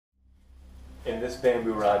In this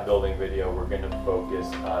bamboo rod building video, we're going to focus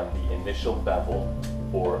on the initial bevel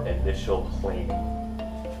or initial planing.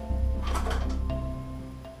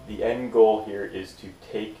 The end goal here is to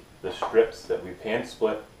take the strips that we've hand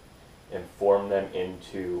split and form them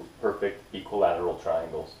into perfect equilateral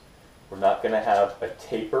triangles. We're not going to have a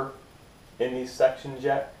taper in these sections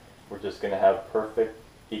yet. We're just going to have perfect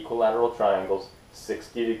equilateral triangles,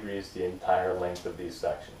 60 degrees the entire length of these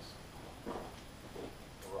sections.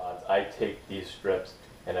 Rods, I take these strips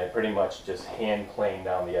and I pretty much just hand plane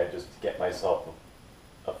down the edges to get myself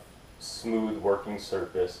a smooth working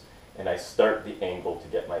surface, and I start the angle to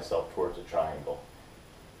get myself towards a triangle.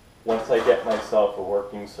 Once I get myself a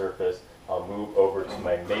working surface, I'll move over to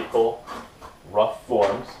my maple rough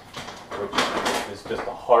forms, which is just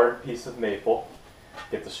a hard piece of maple.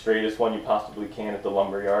 Get the straightest one you possibly can at the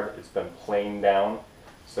lumber yard. It's been planed down,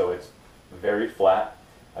 so it's very flat.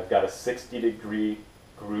 I've got a 60-degree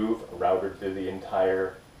groove routed through the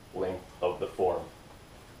entire length of the form.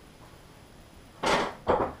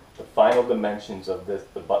 The final dimensions of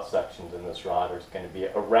the butt sections in this rod are going to be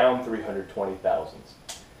around 320 thousandths.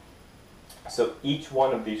 So each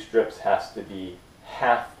one of these strips has to be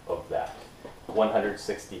half of that,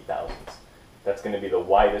 160 thousandths. That's going to be the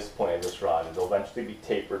widest point of this rod. It'll eventually be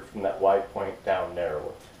tapered from that wide point down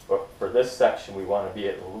narrower. But for this section, we want to be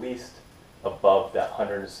at least above that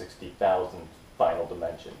 160,000th final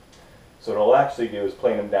dimension. So what it'll actually do is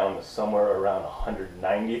plane them down to somewhere around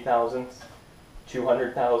 190 thousandths,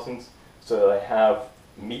 200 thousandths, so that I have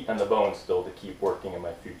meat on the bone still to keep working in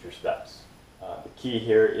my future steps. The key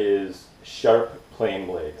here is sharp plane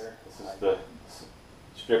blades. This is the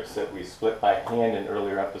strips that we split by hand in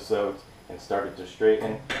earlier episodes and started to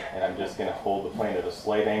straighten, and I'm just going to hold the plane at a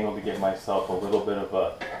slight angle to give myself a little bit of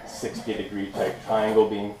a 60-degree type triangle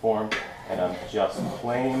being formed, and I'm just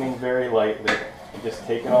planing very lightly and just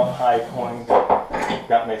taking off high points.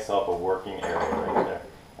 Got myself a working area right there,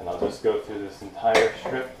 and I'll just go through this entire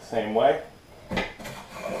strip the same way.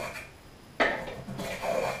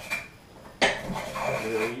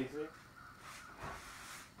 Really easy.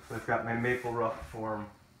 So I've got my maple rough form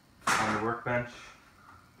on the workbench.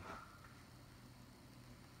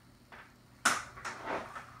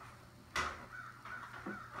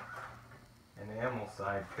 And the animal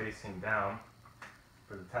side facing down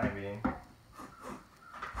for the time being.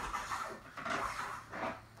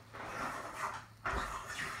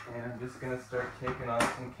 And I'm just going to start taking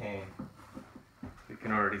off some cane. You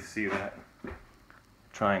can already see that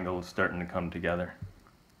triangle is starting to come together.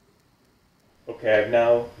 Okay, I've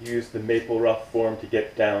now used the maple rough form to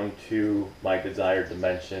get down to my desired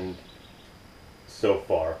dimension so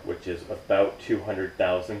far, which is about 200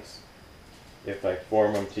 thousandths. If I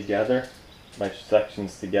form them together, my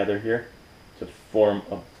sections together here, to form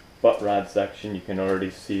a butt rod section, you can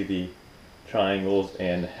already see the triangles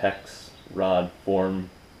and hex rod form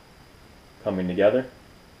coming together.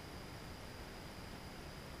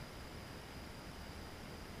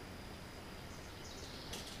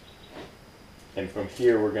 And from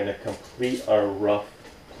here we're going to complete our rough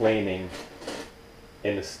planing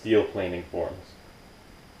in the steel planing forms.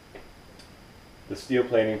 The steel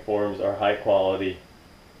planing forms are high quality,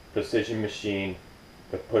 precision machine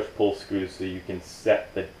with push-pull screws so you can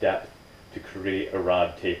set the depth to create a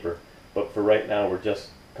rod taper. But for right now we're just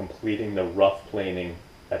completing the rough planing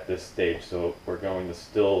at this stage, so we're going to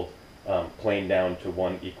still plane down to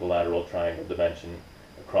one equilateral triangle dimension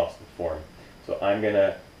across the form. So I'm going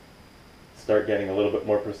to start getting a little bit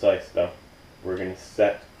more precise though. We're going to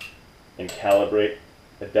set and calibrate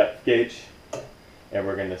the depth gauge, and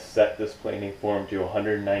we're going to set this planing form to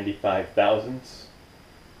 195 thousandths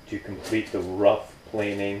to complete the rough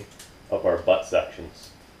planing of our butt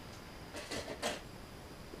sections.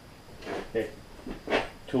 Okay,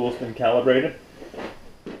 tool's been calibrated.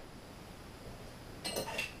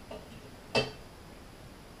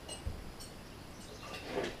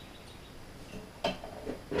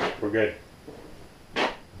 We're good.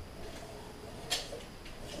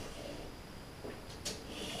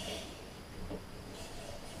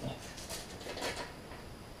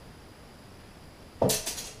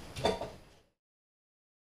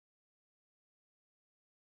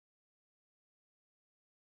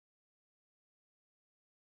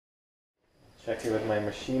 Check it with my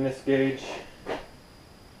machinist gauge.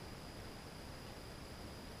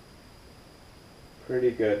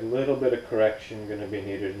 Pretty good. Little bit of correction going to be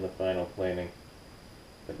needed in the final planing,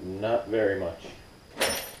 but not very much.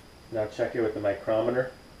 Now check it with the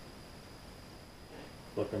micrometer.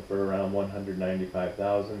 Looking for around 195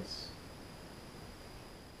 thousandths.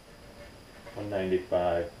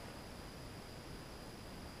 195.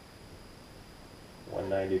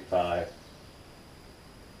 195.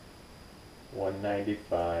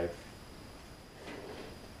 195.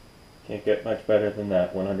 Can't get much better than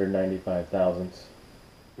that, 195 thousandths.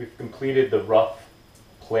 We've completed the rough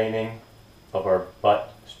planing of our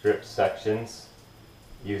butt strip sections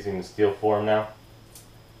using the steel form now.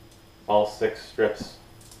 All 6 strips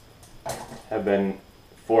have been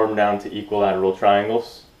formed down to equilateral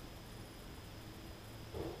triangles.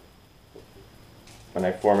 When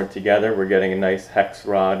I form it together, we're getting a nice hex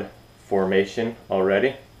rod formation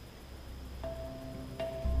already.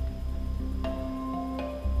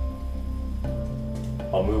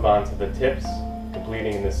 I'll move on to the tips,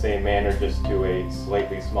 completing in the same manner, just to a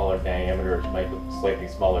slightly smaller diameter, slightly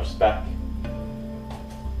smaller spec.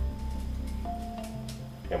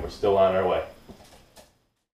 And we're still on our way.